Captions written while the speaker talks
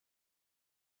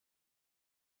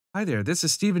Hi there, this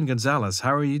is Steven Gonzalez.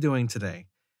 How are you doing today?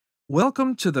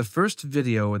 Welcome to the first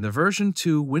video in the version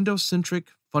 2 Windows-Centric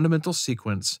fundamental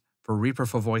sequence for Reaper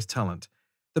for Voice Talent.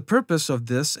 The purpose of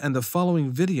this and the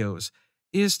following videos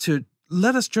is to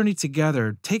let us journey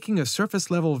together, taking a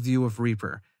surface-level view of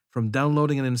Reaper, from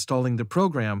downloading and installing the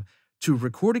program, to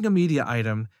recording a media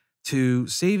item, to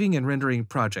saving and rendering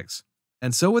projects.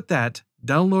 And so with that,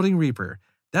 downloading Reaper,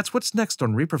 that's what's next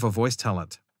on Reaper for Voice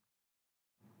Talent.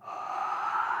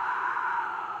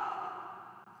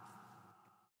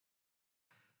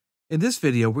 In this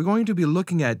video, we're going to be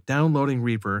looking at downloading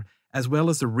Reaper as well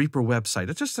as the Reaper website.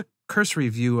 It's just a cursory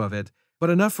view of it, but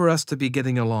enough for us to be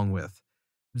getting along with.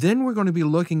 Then we're going to be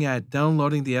looking at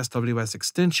downloading the SWS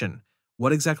extension.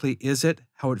 What exactly is it,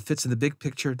 how it fits in the big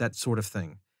picture, that sort of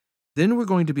thing. Then we're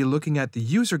going to be looking at the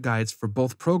user guides for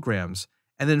both programs,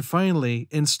 and then finally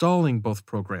installing both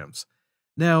programs.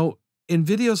 Now, in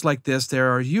videos like this,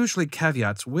 there are usually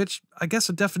caveats, which I guess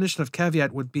a definition of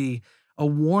caveat would be a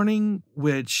warning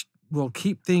which will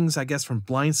keep things, I guess, from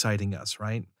blindsiding us,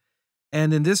 right?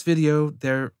 And in this video,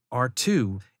 there are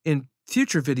two. In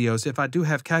future videos, if I do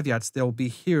have caveats, they'll be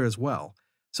here as well.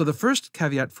 So the first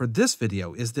caveat for this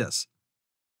video is this.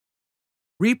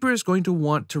 Reaper is going to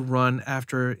want to run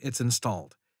after it's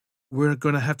installed. We're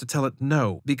going to have to tell it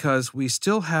no, because we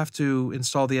still have to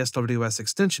install the SWS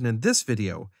extension in this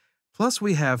video. Plus,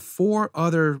 we have 4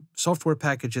 other software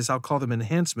packages, I'll call them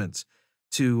enhancements,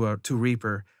 to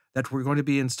Reaper, that we're going to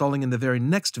be installing in the very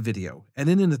next video. And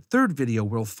then in the third video,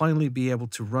 we'll finally be able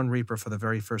to run Reaper for the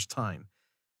very first time.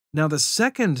 Now, the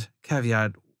second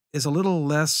caveat is a little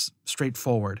less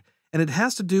straightforward, and it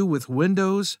has to do with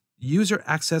Windows User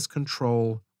Access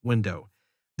Control window.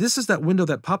 This is that window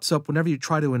that pops up whenever you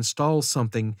try to install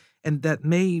something, and that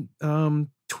may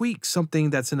tweak something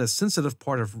that's in a sensitive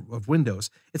part of Windows.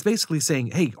 It's basically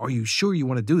saying, hey, are you sure you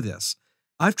want to do this?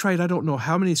 I've tried I don't know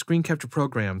how many screen capture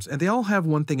programs, and they all have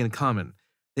one thing in common.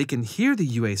 They can hear the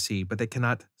UAC, but they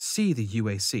cannot see the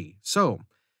UAC. So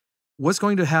what's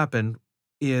going to happen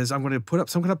is I'm going to put up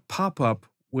some kind of pop-up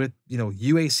with,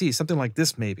 UAC, something like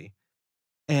this maybe.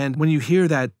 And when you hear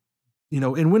that,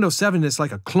 in Windows 7, it's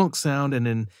like a clunk sound, and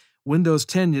in Windows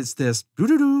 10, it's this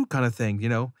doo-doo-doo kind of thing,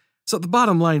 So the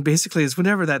bottom line basically is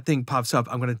whenever that thing pops up,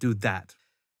 I'm going to do that.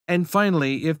 And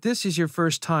finally, if this is your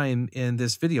first time in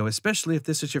this video, especially if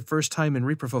this is your first time in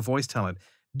Reaper for Voice Talent,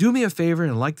 do me a favor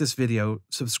and like this video,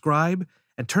 subscribe,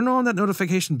 and turn on that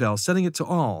notification bell, setting it to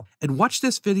all, and watch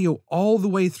this video all the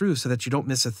way through so that you don't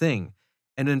miss a thing.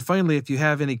 And then finally, if you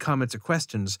have any comments or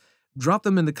questions, drop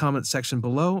them in the comment section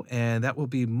below, and that will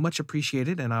be much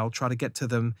appreciated, and I'll try to get to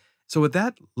them. So with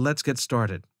that, let's get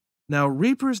started. Now,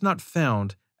 Reaper is not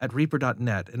found at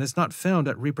reaper.net, and it's not found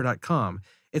at reaper.com.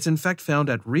 It's in fact found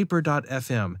at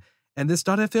reaper.fm, and this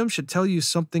 .fm should tell you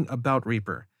something about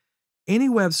Reaper. Any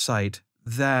website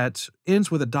that ends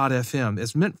with a .fm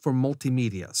is meant for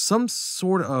multimedia, some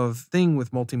sort of thing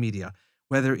with multimedia,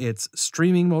 whether it's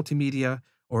streaming multimedia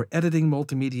or editing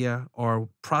multimedia or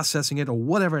processing it or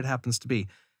whatever it happens to be.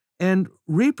 And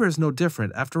Reaper is no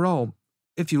different. After all,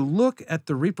 if you look at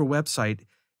the Reaper website,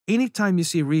 anytime you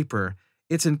see Reaper,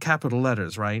 it's in capital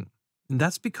letters, right? And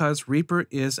that's because Reaper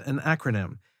is an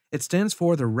acronym. It stands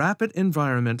for the Rapid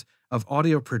Environment of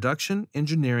Audio Production,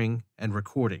 Engineering, and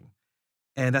Recording.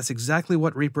 And that's exactly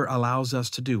what Reaper allows us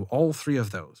to do, all 3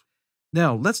 of those.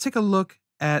 Now, let's take a look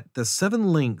at the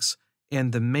 7 links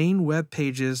in the main web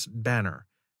page's banner.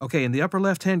 Okay, in the upper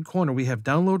left-hand corner, we have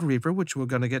Download Reaper, which we're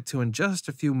going to get to in just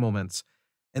a few moments.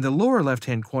 In the lower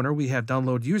left-hand corner, we have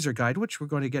Download User Guide, which we're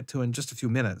going to get to in just a few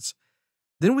minutes.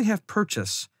 Then we have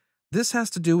Purchase. This has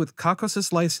to do with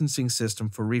Kakos' licensing system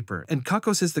for Reaper, and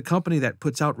Kakos is the company that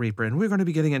puts out Reaper, and we're going to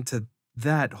be getting into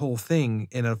that whole thing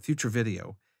in a future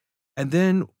video. And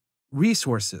then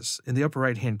Resources in the upper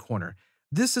right-hand corner.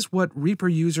 This is what Reaper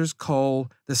users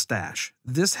call the stash.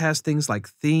 This has things like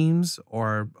themes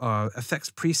or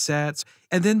effects presets,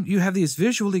 and then you have these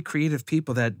visually creative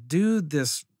people that do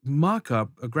this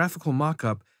mock-up, a graphical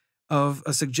mock-up of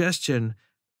a suggestion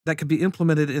that could be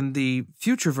implemented in the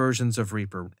future versions of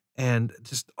Reaper. And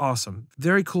just awesome.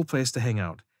 Very cool place to hang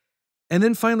out. And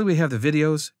then finally, we have the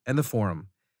videos and the forum.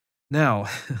 Now,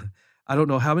 I don't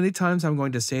know how many times I'm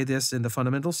going to say this in the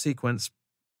fundamental sequence.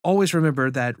 Always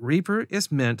remember that Reaper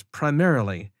is meant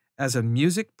primarily as a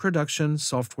music production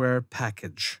software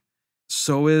package.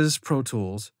 So is Pro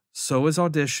Tools, so is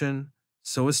Audition,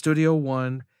 so is Studio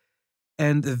One.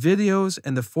 And the videos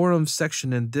and the forum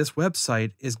section in this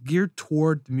website is geared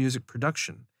toward music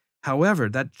production. However,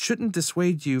 that shouldn't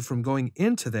dissuade you from going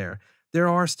into there. There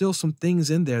are still some things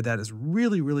in there that is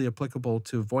really, really applicable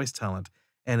to voice talent,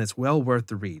 and it's well worth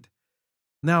the read.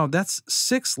 Now that's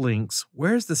 6 links.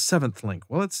 Where's the 7th link?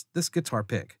 Well, it's this guitar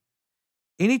pick.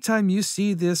 Anytime you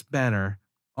see this banner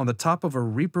on the top of a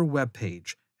Reaper web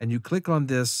page and you click on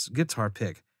this guitar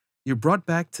pick, you're brought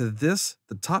back to this,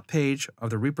 the top page of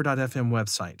the Reaper.fm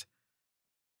website.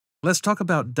 Let's talk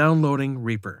about downloading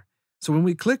Reaper. So when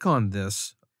we click on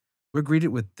this, we're greeted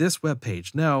with this web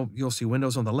page. Now you'll see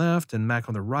Windows on the left and Mac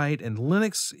on the right and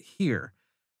Linux here.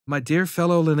 My dear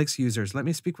fellow Linux users, let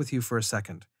me speak with you for a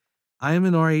second. I am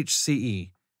an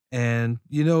RHCE, and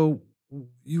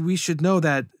we should know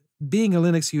that being a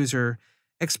Linux user,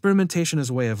 experimentation is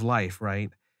a way of life,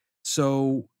 right?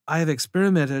 So I have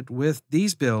experimented with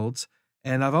these builds,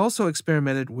 and I've also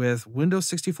experimented with Windows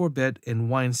 64-bit and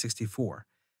Wine64,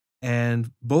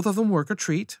 and both of them work a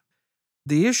treat.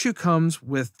 The issue comes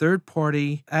with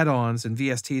third-party add-ons and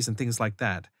VSTs and things like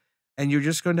that, and you're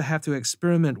just going to have to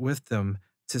experiment with them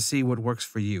to see what works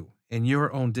for you in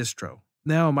your own distro.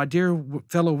 Now, my dear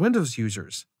fellow Windows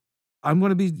users, I'm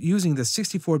going to be using the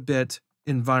 64-bit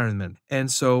environment. And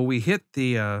so we hit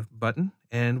the button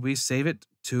and we save it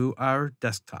to our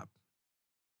desktop.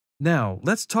 Now,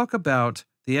 let's talk about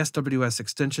the SWS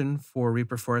extension for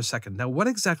Reaper for a second. Now, what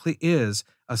exactly is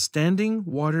a Standing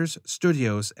Waters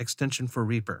Studios extension for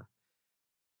Reaper?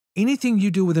 Anything you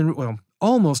do within, well,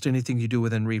 almost anything you do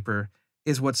within Reaper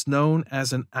is what's known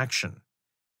as an action.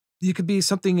 You could be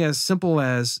something as simple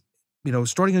as,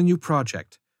 starting a new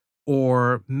project,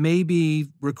 or maybe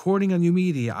recording a new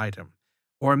media item,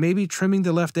 or maybe trimming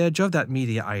the left edge of that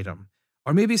media item,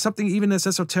 or maybe something even as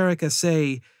esoteric as,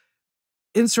 say,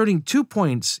 inserting 2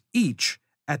 points each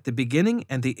at the beginning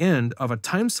and the end of a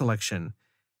time selection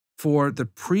for the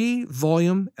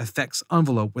pre-volume effects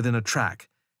envelope within a track.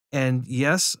 And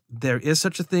yes, there is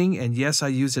such a thing, and yes, I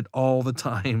use it all the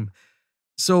time.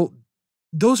 So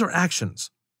those are actions,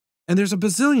 and there's a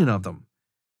bazillion of them.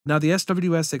 Now, the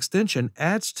SWS extension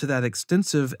adds to that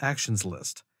extensive actions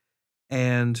list,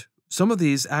 and some of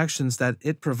these actions that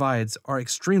it provides are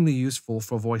extremely useful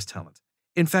for voice talent.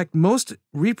 In fact, most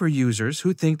Reaper users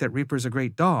who think that Reaper is a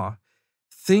great DAW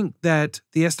think that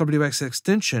the SWS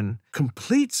extension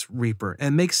completes Reaper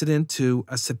and makes it into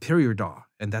a superior DAW,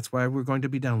 and that's why we're going to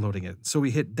be downloading it. So we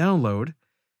hit download,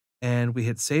 and we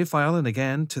hit save file, and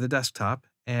again to the desktop,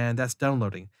 and that's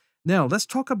downloading. Now, let's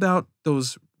talk about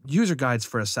those user guides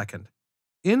for a second.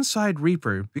 Inside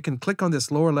Reaper, you can click on this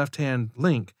lower left-hand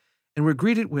link, and we're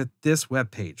greeted with this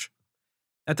web page.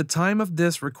 At the time of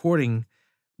this recording,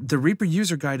 the Reaper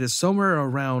user guide is somewhere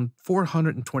around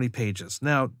 420 pages.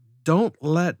 Now, don't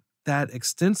let that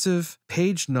extensive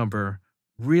page number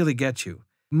really get you.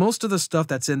 Most of the stuff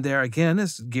that's in there, again,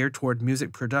 is geared toward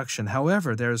music production.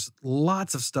 However, there's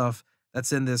lots of stuff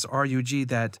that's in this RUG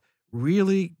that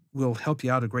really will help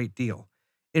you out a great deal.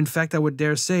 In fact, I would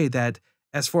dare say that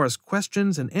as far as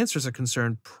questions and answers are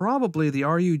concerned, probably the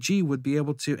RUG would be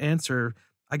able to answer,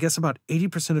 I guess, about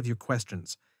 80% of your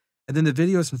questions. And then the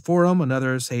videos and forum,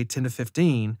 another, say, 10 to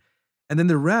 15. And then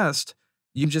the rest,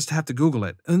 you just have to Google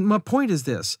it. And my point is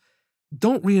this: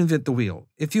 don't reinvent the wheel.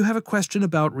 If you have a question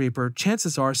about Reaper,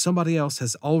 chances are somebody else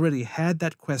has already had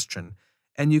that question,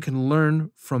 and you can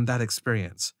learn from that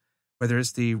experience, whether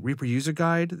it's the Reaper user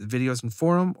guide, the videos and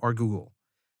forum, or Google.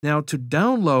 Now, to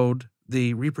download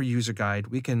the Reaper user guide,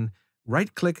 we can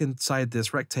right-click inside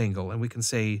this rectangle, and we can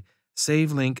say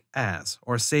Save Link As,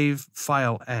 or Save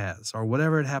File As, or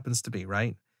whatever it happens to be,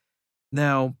 right?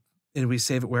 Now, and we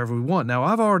save it wherever we want. Now,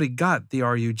 I've already got the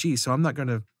RUG, so I'm not going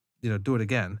to, do it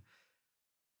again.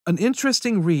 An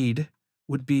interesting read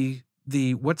would be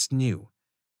the What's New.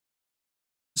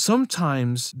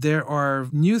 Sometimes there are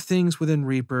new things within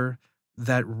Reaper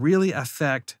that really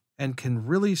affect and can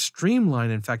really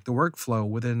streamline, in fact, the workflow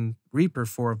within Reaper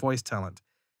for voice talent.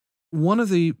 One of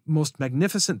the most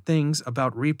magnificent things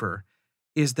about Reaper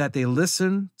is that they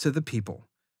listen to the people.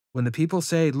 When the people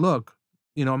say, look,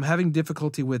 I'm having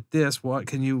difficulty with this, what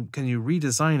can you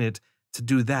redesign it to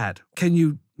do that? Can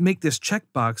you make this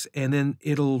checkbox and then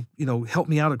it'll, help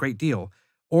me out a great deal?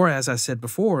 Or as I said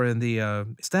before in the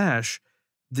stash,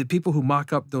 the people who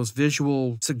mock up those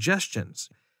visual suggestions.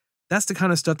 That's the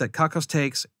kind of stuff that Kakos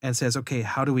takes and says, okay,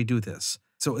 how do we do this?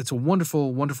 So it's a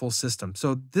wonderful, wonderful system.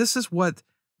 So this is what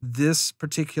this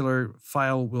particular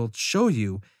file will show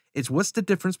you. It's what's the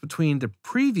difference between the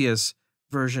previous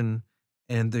version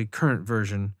and the current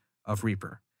version of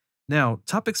Reaper. Now,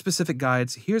 topic-specific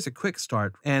guides, here's a quick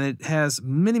start, and it has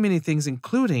many, many things,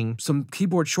 including some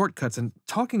keyboard shortcuts. And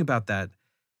talking about that,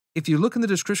 if you look in the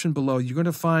description below, you're going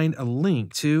to find a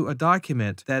link to a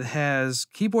document that has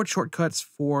keyboard shortcuts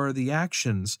for the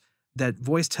actions that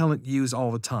voice talent use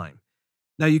all the time.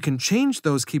 Now, you can change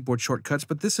those keyboard shortcuts,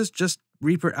 but this is just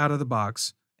Reaper out of the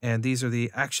box, And these are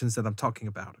the actions that I'm talking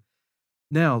about.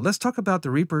 Now, let's talk about the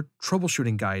Reaper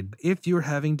troubleshooting guide. If you're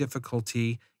having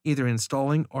difficulty either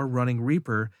installing or running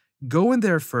Reaper, go in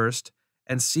there first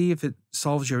and see if it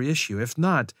solves your issue. If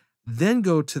not, then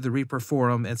go to the Reaper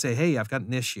forum and say, hey, I've got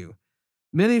an issue.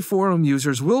 Many forum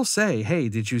users will say, hey,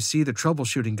 did you see the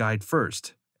troubleshooting guide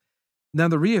first? Now,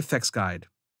 the REAPER guide.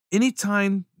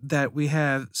 Anytime that we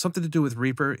have something to do with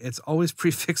Reaper, it's always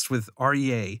prefixed with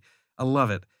REA. I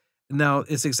love it. Now,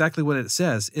 it's exactly what it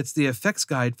says. It's the effects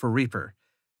guide for Reaper.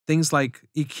 Things like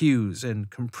EQs and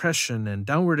compression and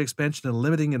downward expansion and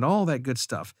limiting and all that good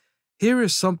stuff. Here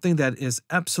is something that is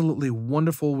absolutely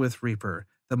wonderful with Reaper,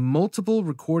 the multiple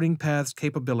recording paths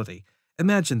capability.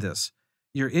 Imagine this.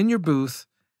 You're in your booth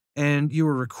and you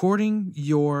are recording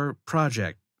your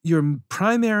project. Your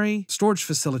primary storage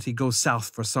facility goes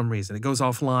south for some reason. It goes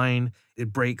offline,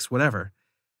 it breaks, whatever.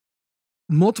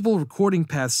 Multiple recording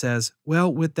path says,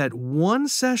 well, with that one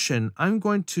session, I'm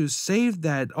going to save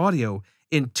that audio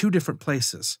in 2 different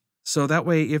places. So that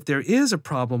way, if there is a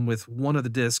problem with one of the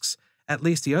disks, at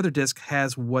least the other disk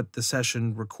has what the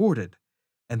session recorded.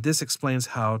 And this explains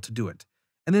how to do it.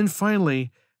 And then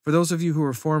finally, for those of you who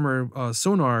are former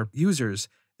Sonar users,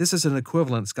 this is an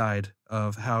equivalence guide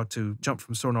of how to jump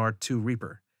from Sonar to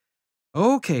Reaper.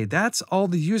 Okay, that's all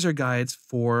the user guides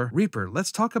for Reaper.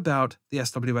 Let's talk about the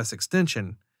SWS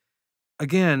extension.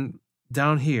 Again,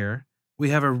 down here, we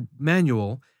have a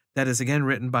manual that is again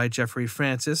written by Jeffrey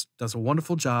Francis, does a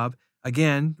wonderful job.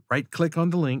 Again, right-click on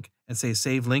the link and say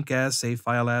save link as, save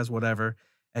file as, whatever,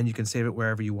 and you can save it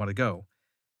wherever you want to go.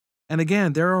 And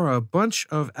again, there are a bunch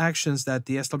of actions that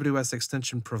the SWS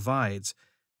extension provides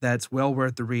that's well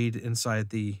worth the read inside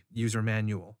the user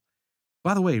manual.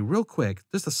 By the way, real quick,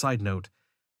 just a side note,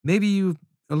 maybe you're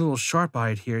a little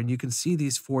sharp-eyed here and you can see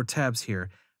these 4 tabs here.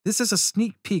 This is a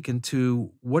sneak peek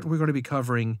into what we're going to be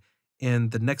covering in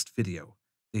the next video.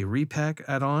 The Repack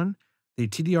add-on, the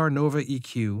TDR Nova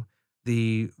EQ,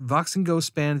 the Vox & Go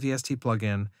Span VST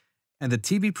plugin, and the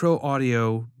TB Pro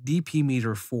Audio DP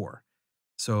Meter 4.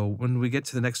 So when we get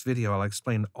to the next video, I'll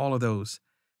explain all of those.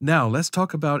 Now, let's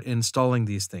talk about installing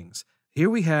these things.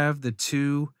 Here we have the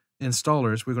 2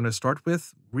 installers. We're going to start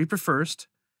with Reaper first,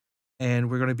 and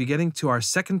we're going to be getting to our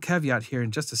second caveat here in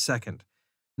just a second.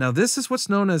 Now, this is what's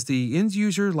known as the End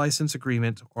User License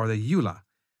Agreement, or the EULA.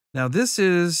 Now, this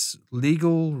is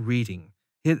legal reading.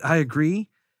 Hit I agree,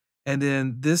 and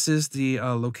then this is the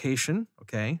location,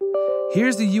 okay?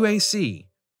 Here's the UAC.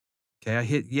 Okay, I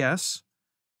hit yes.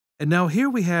 And now here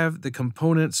we have the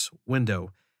components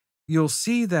window. You'll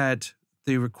see that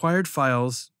the required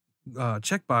files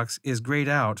checkbox is grayed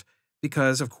out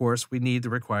because, of course, we need the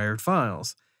required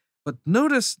files. But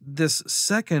notice this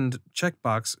second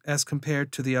checkbox as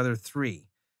compared to the other 3.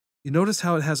 You notice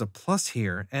how it has a plus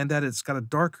here and that it's got a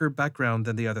darker background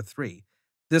than the other 3.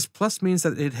 This plus means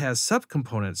that it has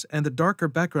subcomponents, and the darker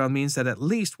background means that at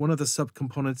least one of the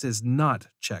subcomponents is not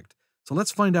checked. So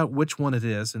let's find out which one it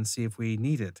is and see if we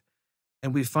need it.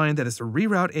 And we find that it's a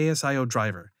reroute ASIO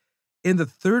driver. In the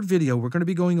 3rd video, we're going to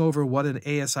be going over what an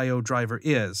ASIO driver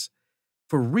is.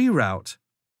 For reroute,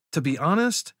 to be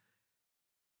honest,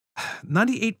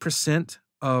 98%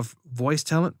 of voice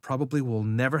talent probably will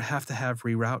never have to have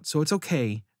reroute, so it's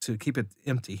okay to keep it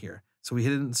empty here. So we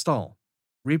hit install.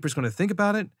 Reaper's going to think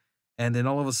about it, and then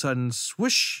all of a sudden,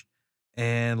 swoosh,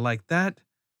 and like that,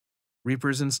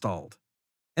 Reaper's installed.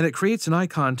 And it creates an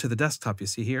icon to the desktop you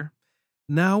see here.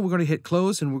 Now we're going to hit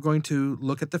close, and we're going to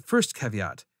look at the first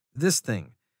caveat, this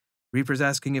thing. Reaper's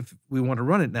asking if we want to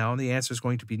run it now, and the answer is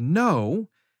going to be no,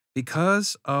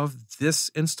 because of this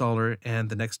installer and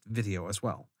the next video as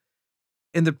well.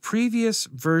 In the previous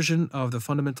version of the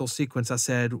fundamental sequence, I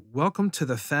said, welcome to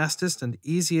the fastest and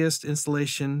easiest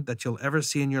installation that you'll ever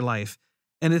see in your life,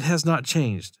 and it has not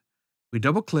changed. We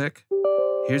double click,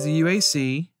 here's the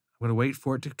UAC, I'm going to wait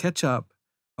for it to catch up.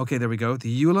 Okay, there we go,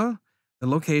 the EULA, the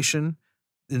location,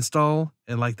 install,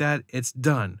 and like that, it's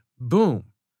done. Boom.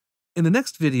 In the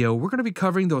next video, we're going to be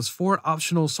covering those 4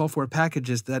 optional software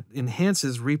packages that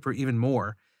enhances Reaper even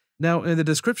more. Now, in the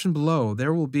description below,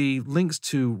 there will be links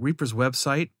to Reaper's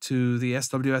website, to the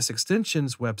SWS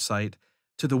Extension's website,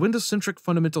 to the Windows-Centric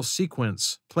Fundamental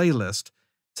Sequence playlist,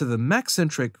 to the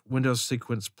Mac-Centric Windows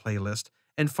Sequence playlist,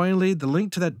 and finally, the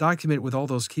link to that document with all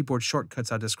those keyboard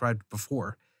shortcuts I described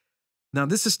before. Now,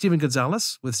 this is Steven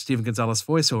Gonzalez with Steven Gonzalez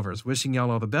Voiceovers, wishing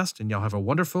y'all all the best, and y'all have a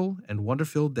wonderful and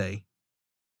wonder-filled day.